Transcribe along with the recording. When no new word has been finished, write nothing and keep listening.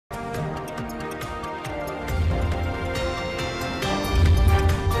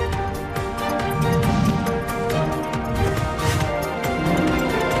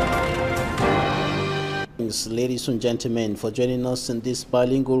Thanks, ladies and gentlemen, for joining us in this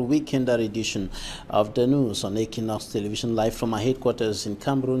bilingual weekend edition of the news on Equinoxe Television, live from our headquarters in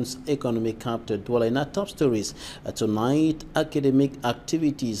Cameroon's economic capital, Douala. In our top stories tonight, academic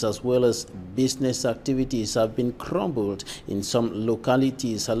activities as well as business activities have been crumbled in some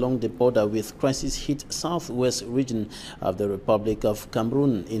localities along the border with crisis-hit southwest region of the Republic of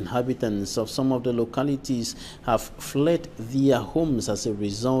Cameroon. Inhabitants of some of the localities have fled their homes as a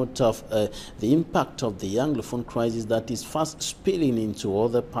result of the impact of the Anglophone crisis that is fast spilling into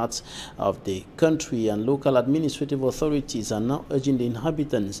other parts of the country, and local administrative authorities are now urging the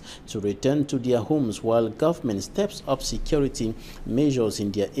inhabitants to return to their homes while government steps up security measures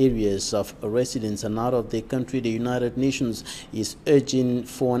in their areas of residence. And out of the country, the United Nations is urging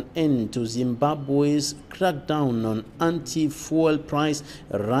for an end to Zimbabwe's crackdown on anti-fuel price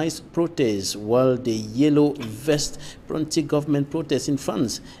rise protests, while the yellow vest anti-government protest in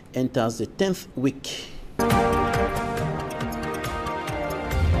France enters the 10th week.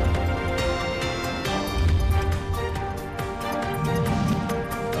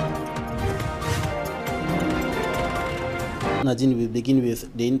 Nadine, we begin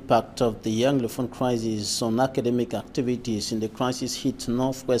with the impact of the Anglophone crisis on academic activities in the crisis-hit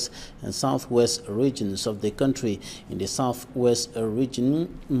northwest and southwest regions of the country. In the southwest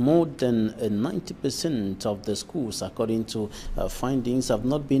region, more than 90% of the schools, according to findings, have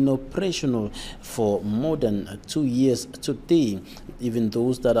not been operational for more than 2 years today. Even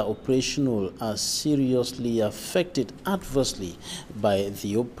those that are operational are seriously affected adversely by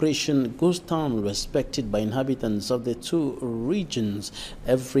the operation ghost town respected by inhabitants of the two regions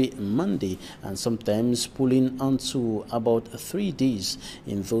every Monday, and sometimes pulling onto about 3 days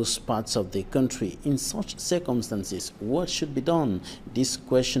in those parts of the country. In such circumstances, what should be done? This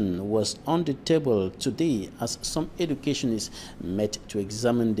question was on the table today as some educationists met to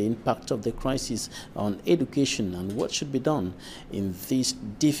examine the impact of the crisis on education and what should be done in these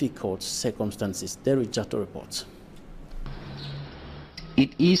difficult circumstances. Derek Jato reports.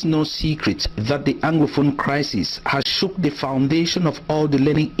 It is no secret that the Anglophone crisis has shook the foundation of all the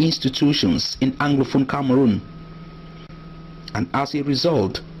learning institutions in Anglophone Cameroon. And as a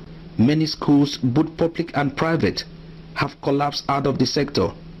result, many schools, both public and private, have collapsed out of the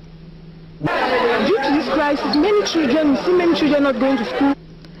sector. Due to this crisis, we see many children not going to school.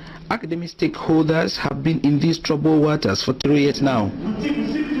 Academic stakeholders have been in these troubled waters for 3 years now.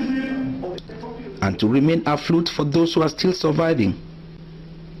 And to remain afloat for those who are still surviving,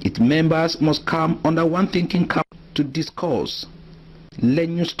 its members must come under one thinking cap to discuss,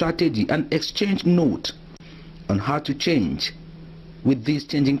 learn new strategy and exchange notes on how to change with these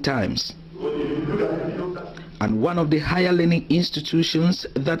changing times. And one of the higher learning institutions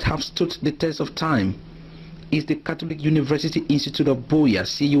that have stood the test of time is the Catholic University Institute of Boya,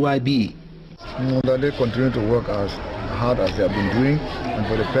 CUIB. That they continue to work as hard as they have been doing, and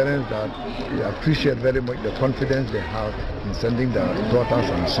for the parents that we appreciate very much the confidence they have in sending their daughters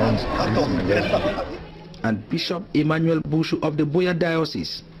and sons to this university. And Bishop Emmanuel Bushu of the Boya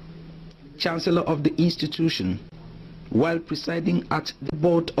Diocese, Chancellor of the institution, while presiding at the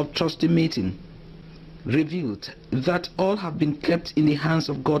Board of Trustee meeting, revealed that all have been kept in the hands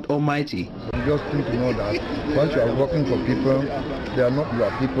of God Almighty. You just need to know that once you are working for people, they are not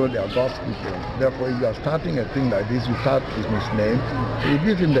your people, they are God's people. Therefore, if you are starting a thing like this, you start with his name, you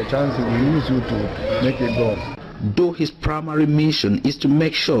give him the chance, he will use you to make it go. Though his primary mission is to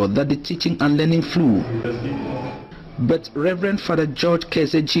make sure that the teaching and learning flow. But Reverend Father George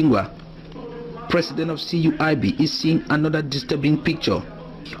Kese Jingwa, President of CUIB, is seeing another disturbing picture.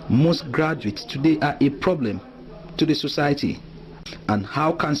 Most graduates today are a problem to the society. And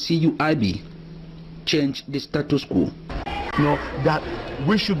how can CUIB change the status quo? You know, that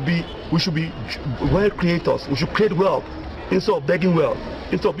we should be wealth creators. We should create wealth instead of begging wealth,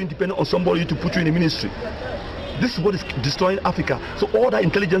 instead of being dependent on somebody to put you in the ministry. This is what is destroying Africa. So all that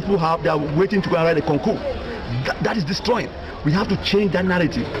intelligence we have, they are waiting to go and write a concours. That is destroying. We have to change that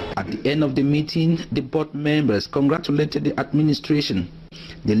narrative. At the end of the meeting, the board members congratulated the administration.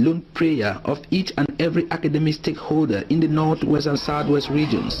 The lone prayer of each and every academic stakeholder in the northwest and southwest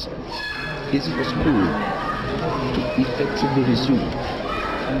regions is for school to effectively resume.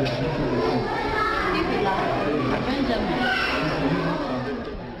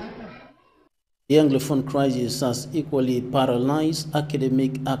 The Anglophone crisis has equally paralyzed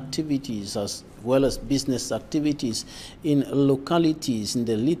academic activities as well as business activities in localities in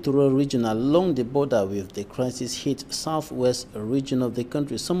the littoral region along the border with the crisis-hit southwest region of the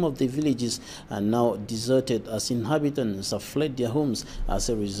country. Some of the villages are now deserted as inhabitants have fled their homes as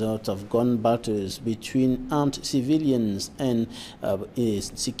a result of gun battles between armed civilians and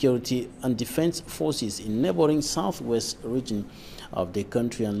security and defense forces in neighboring southwest region of the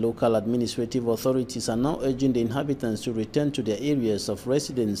country, and local administrative authorities are now urging the inhabitants to return to their areas of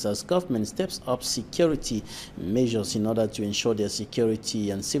residence as government steps up security measures in order to ensure their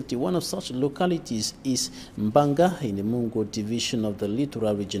security and safety. One of such localities is Mbanga in the Mungo division of the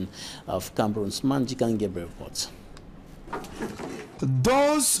littoral region of Cameroon's Manjikange reports.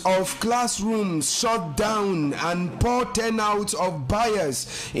 Doors of classrooms shut down and poor turnout of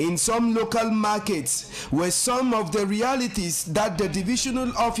buyers in some local markets were some of the realities that the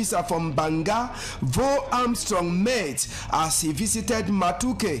divisional officer from Banga, Vo Armstrong, met as he visited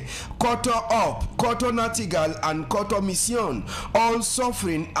Matuke, Koto Up, Koto Natigal and Koto Mission, all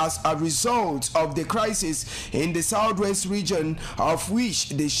suffering as a result of the crisis in the southwest region of which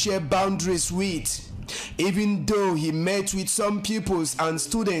they share boundaries with. Even though he met with some pupils and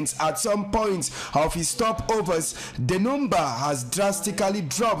students at some points of his stopovers, the number has drastically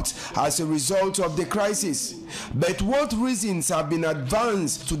dropped as a result of the crisis. But what reasons have been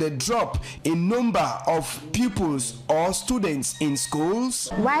advanced to the drop in number of pupils or students in schools?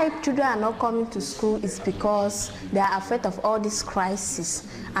 Why children are not coming to school is because they are afraid of all this crisis,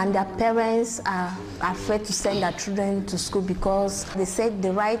 and their parents are afraid to send their children to school because they said they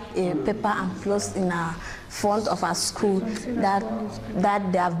write paper and clothes in front of our school that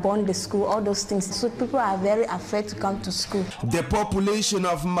they have burned the school, all those things. So people are very afraid to come to school. The population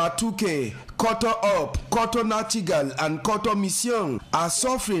of Matuke, Koto Up, Koto Natigal and Koto Mission are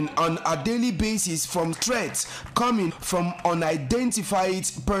suffering on a daily basis from threats coming from unidentified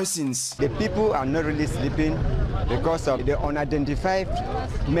persons. The people are not really sleeping because of the unidentified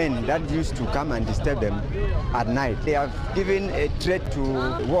men that used to come and disturb them at night. They have given a threat to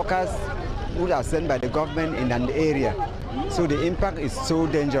workers who are sent by the government in an area. So the impact is so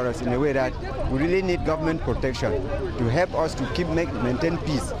dangerous in a way that we really need government protection to help us to maintain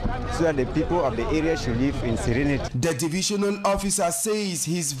peace so that the people of the area should live in serenity. The divisional officer says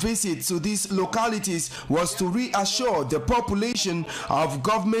his visit to these localities was to reassure the population of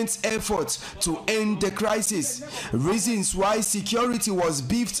government's efforts to end the crisis, reasons why security was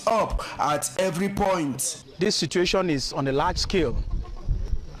beefed up at every point. This situation is on a large scale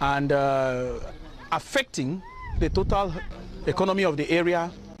and affecting the total economy of the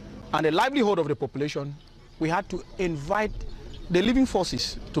area and the livelihood of the population. We had to invite the living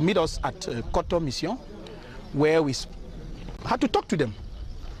forces to meet us at Koto Mission, where we had to talk to them.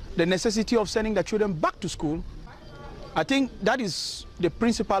 The necessity of sending the children back to school, I think that is the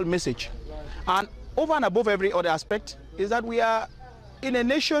principal message. And over and above every other aspect is that we are in a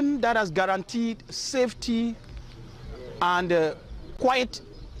nation that has guaranteed safety and quiet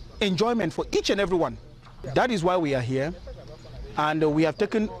enjoyment for each and every one. That is why we are here, and we have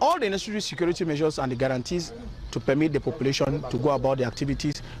taken all the necessary security measures and the guarantees to permit the population to go about the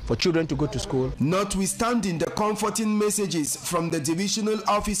activities, for children to go to school. Notwithstanding the comforting messages from the divisional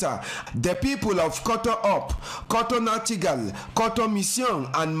officer, the people of Koto Up, Koto Natigal, Koto Mission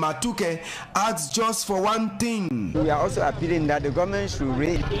and Matuke ask just for one thing. We are also appealing that the government should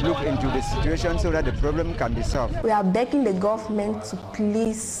really look into the situation so that the problem can be solved. We are begging the government to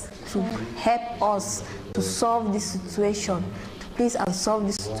please to help us to solve this situation. Please and solve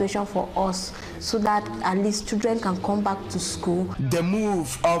this situation for us so that at least children can come back to school. The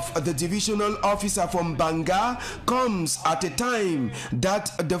move of the divisional officer from Banga comes at a time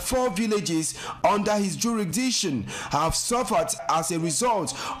that the 4 villages under his jurisdiction have suffered as a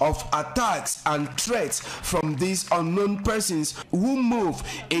result of attacks and threats from these unknown persons who move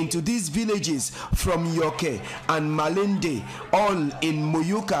into these villages from Yoke and Malende, all in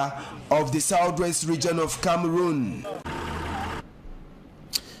Moyuka of the southwest region of Cameroon.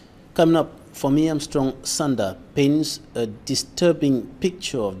 Coming up, for me, Armstrong Sander paints a disturbing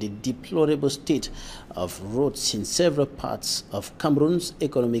picture of the deplorable state of roads in several parts of Cameroon's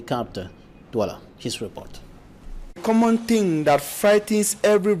economic capital, Douala. His report. Common thing that frightens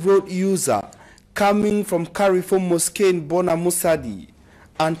every road user coming from Carrefour Mosque in Bona Musadi,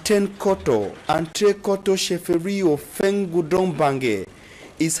 and Ten Koto and Tre Koto Chefferie of Fengudong Bange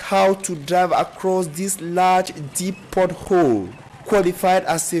is how to drive across this large, deep pothole, qualified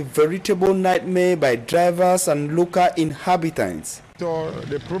as a veritable nightmare by drivers and local inhabitants. So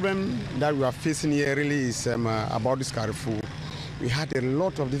the problem that we are facing here really is about this Carrefour. We had a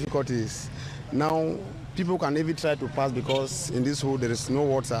lot of difficulties Now, people can even try to pass because in this hole there is no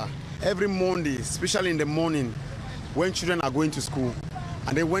water. Every Monday, especially in the morning, when children are going to school,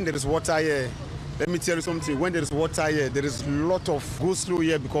 and then when there is water here, let me tell you something, when there is water here, there is a lot of go slow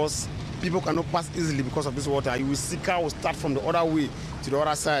here because people cannot pass easily because of this water. You will see car will start from the other way to the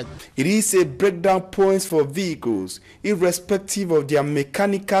other side. It is a breakdown point for vehicles, irrespective of their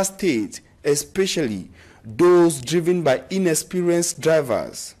mechanical state, especially those driven by inexperienced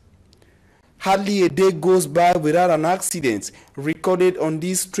drivers. Hardly a day goes by without an accident recorded on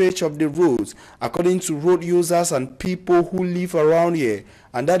this stretch of the roads, according to road users and people who live around here.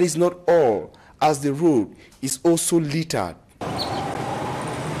 And that is not all, as the road is also littered.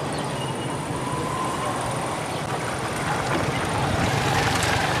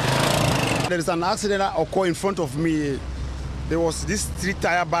 There is an accident that occurred in front of me. There was this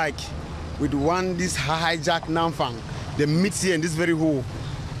 3-tire bike with this hijack Namfang. They meet here in this very hole.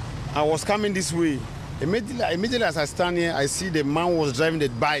 I was coming this way. Immediately as I stand here, I see the man was driving the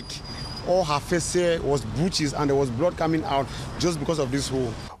bike. All her face here was bruises and there was blood coming out just because of this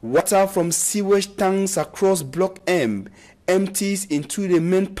hole. Water from sewage tanks across Block M empties into the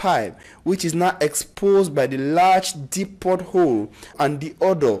main pipe, which is now exposed by the large deep pothole, and the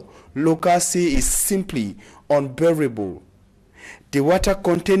odor, locals say, is simply unbearable. The water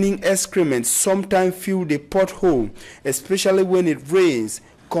containing excrement sometimes fill the pothole, especially when it rains,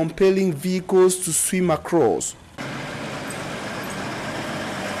 compelling vehicles to swim across.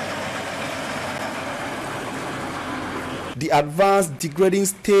 The advanced degrading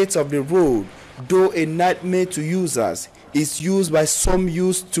state of the road, though a nightmare to users, is used by some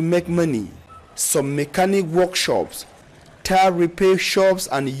youths to make money. Some mechanic workshops, tire repair shops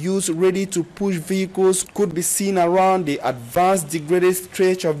and youths ready to push vehicles could be seen around the advanced degraded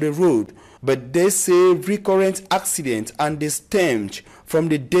stretch of the road, but they say recurrent accidents and the stench from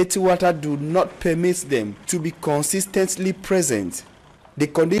the dirty water do not permit them to be consistently present. The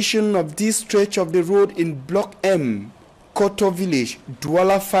condition of this stretch of the road in Block M, Koto Village,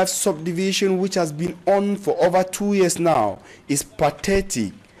 Douala 5 subdivision, which has been on for over 2 years now, is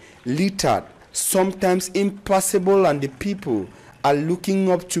pathetic, littered, sometimes impassable, and the people are looking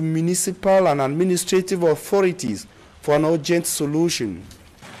up to municipal and administrative authorities for an urgent solution.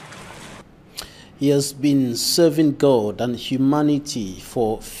 He has been serving God and humanity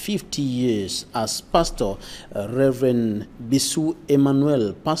for 50 years as pastor. Reverend Bisu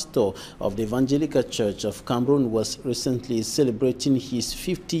Emmanuel, pastor of the Evangelical Church of Cameroun, was recently celebrating his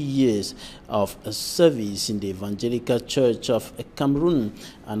 50 years of service in the Evangelical Church of Cameroun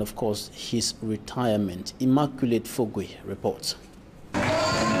and, of course, his retirement. Immaculate Fogwe reports.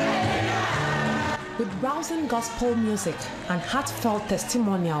 With rousing gospel music and heartfelt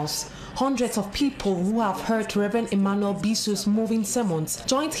testimonials, hundreds of people who have heard Reverend Emmanuel Bisu's moving sermons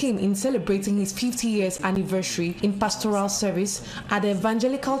joined him in celebrating his 50 years anniversary in pastoral service at the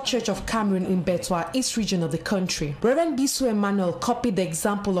Evangelical Church of Cameroun in Betwa, East region of the country. Reverend Bisu Emmanuel copied the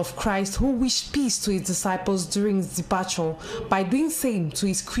example of Christ, who wished peace to his disciples during his departure by doing same to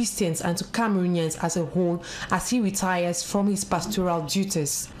his Christians and to Cameroonians as a whole as he retires from his pastoral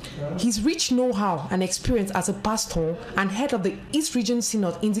duties. His rich know-how and experience as a pastor and head of the East Region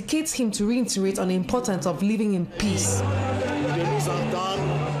Synod indicates him to reiterate on the importance of living in peace.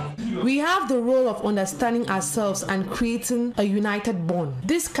 We have the role of understanding ourselves and creating a united bond.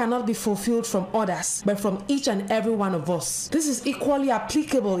 This cannot be fulfilled from others, but from each and every one of us. This is equally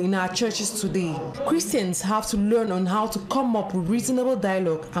applicable in our churches today. Christians have to learn on how to come up with reasonable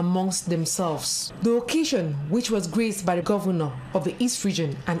dialogue amongst themselves. The occasion, which was graced by the governor of the East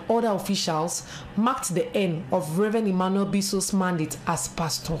Region and other officials, marked the end of Reverend Emmanuel Bisu's mandate as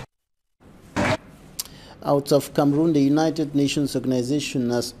pastor. Out of Cameroon, the United Nations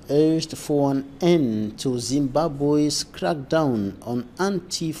Organization has urged for an end to Zimbabwe's crackdown on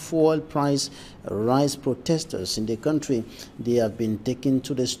anti-fuel price rise protesters in the country. They have been taken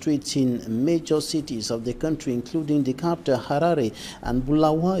to the streets in major cities of the country, including the capital Harare and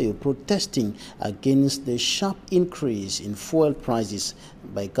Bulawayo, protesting against the sharp increase in fuel prices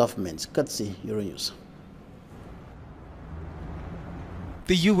by governments. Katsi, Euronews.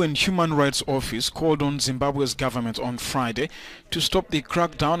 The UN Human Rights Office called on Zimbabwe's government on Friday to stop the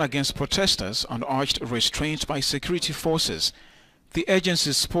crackdown against protesters and urged restraint by security forces. The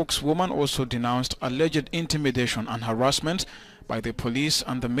agency's spokeswoman also denounced alleged intimidation and harassment by the police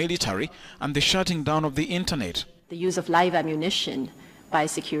and the military and the shutting down of the internet. The use of live ammunition by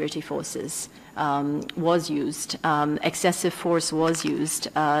security forces was used. Excessive force was used.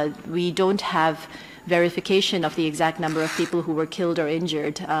 We don't have verification of the exact number of people who were killed or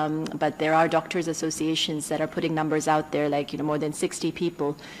injured, but there are doctors' associations that are putting numbers out there, like more than 60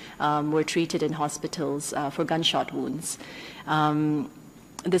 people were treated in hospitals for gunshot wounds.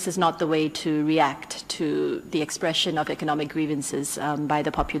 This is not the way to react to the expression of economic grievances by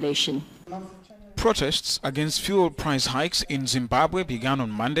the population. Protests against fuel price hikes in Zimbabwe began on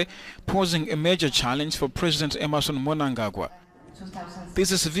Monday, posing a major challenge for President Emmerson Mnangagwa.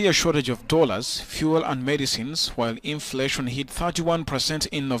 There's a severe shortage of dollars, fuel and medicines, while inflation hit 31%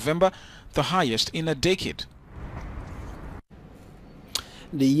 in November, the highest in a decade.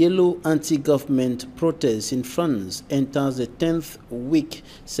 The yellow anti-government protests in France enters the 10th week.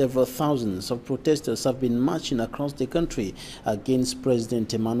 Several thousands of protesters have been marching across the country against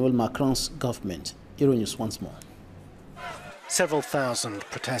President Emmanuel Macron's government. Equinoxe once more. Several thousand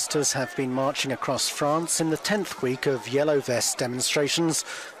protesters have been marching across France in the 10th week of yellow vest demonstrations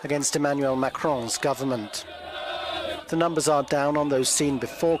against Emmanuel Macron's government. The numbers are down on those seen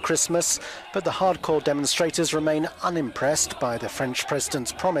before Christmas, but the hardcore demonstrators remain unimpressed by the French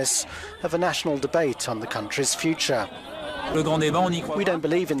president's promise of a national debate on the country's future. We don't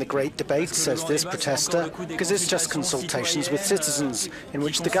believe in the great debate, says this protester, because it's just consultations with citizens in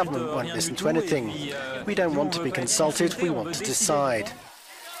which the government won't listen to anything. We don't want to be consulted, we want to decide.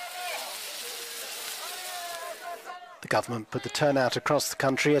 The government put the turnout across the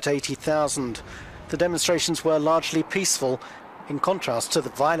country at 80,000. The demonstrations were largely peaceful, in contrast to the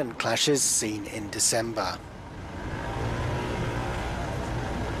violent clashes seen in December.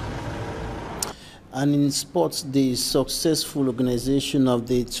 And in sports, the successful organization of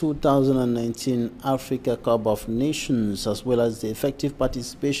the 2019 Africa Cup of Nations, as well as the effective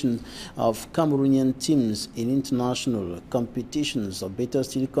participation of Cameroonian teams in international competitions, or better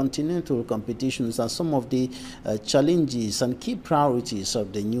still continental competitions, are some of the challenges and key priorities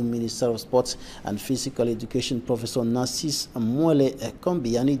of the new Minister of Sports and Physical Education, Professor Narcisse Mwele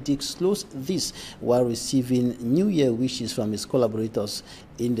Kombi, and he disclosed this while receiving New Year wishes from his collaborators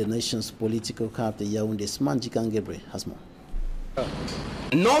in the nation's political capital, Yaoundé. Manjikan Gebre has more.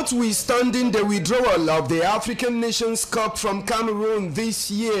 Notwithstanding the withdrawal of the African Nations Cup from Cameroon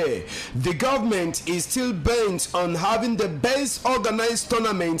this year, the government is still bent on having the best organized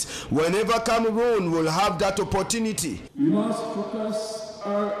tournament whenever Cameroon will have that opportunity. We must focus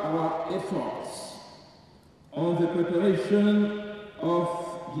all our efforts on the preparation of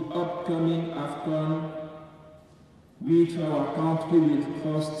the upcoming AFCON, which our country will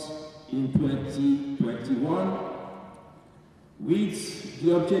host in 2021, with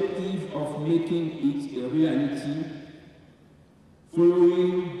the objective of making it a reality,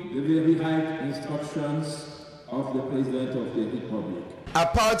 following the very high instructions of the President of the Republic.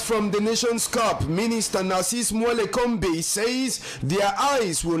 Apart from the Nations Cup, Minister Narcisse Mwele Kombi says their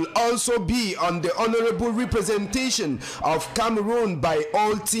eyes will also be on the honorable representation of Cameroon by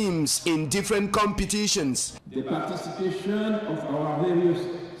all teams in different competitions. The participation of our various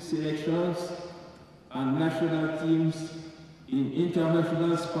selections and national teams in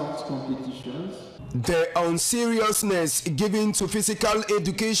international sports competitions. The unseriousness given to physical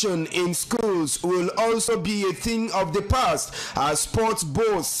education in schools will also be a thing of the past, as Sports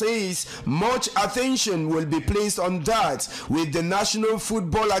Board says much attention will be placed on that, with the National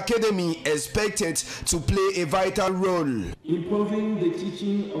Football Academy expected to play a vital role. Improving the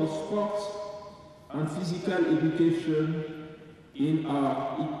teaching of sports and physical education in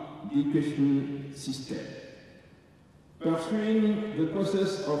our education system. Pursuing the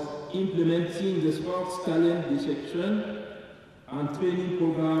process of implementing the sports talent dissection and training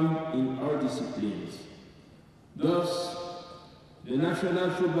program in all disciplines. Thus, the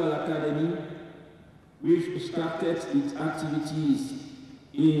National Football Academy, which started its activities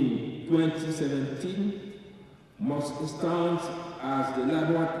in 2017, must stand as the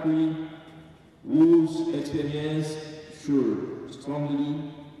laboratory whose experience should strongly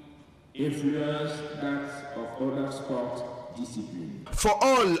influence that of other sport disciplines. For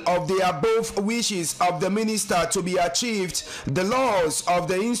all of the above wishes of the minister to be achieved, the laws of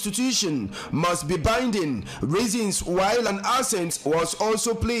the institution must be binding, reasons while an accent was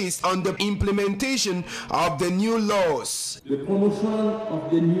also placed on the implementation of the new laws. The promotion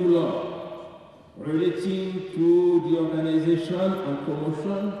of the new law relating to the organization and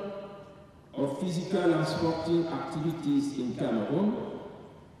promotion of physical and sporting activities in Cameroon.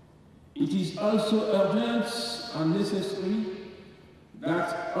 It is also urgent and necessary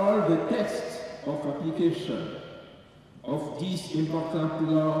that all the texts of application of this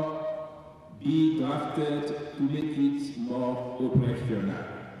important law be drafted to make it more operational.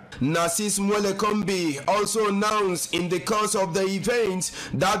 Narcisse Mwelekombi also announced in the course of the event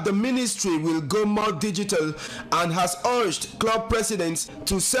that the ministry will go more digital and has urged club presidents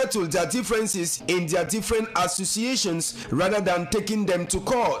to settle their differences in their different associations rather than taking them to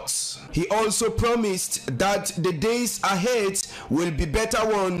court. He also promised that the days ahead will be better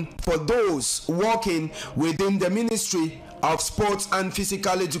one for those working within the Ministry of Sports and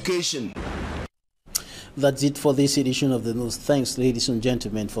Physical Education. That's it for this edition of the news. Thanks, ladies and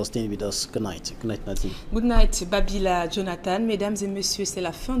gentlemen, for staying with us. Good night. Good night, Nathalie. Good night, Babila, Jonathan. Mesdames et messieurs, c'est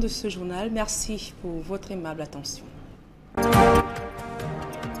la fin de ce journal. Merci pour votre aimable attention.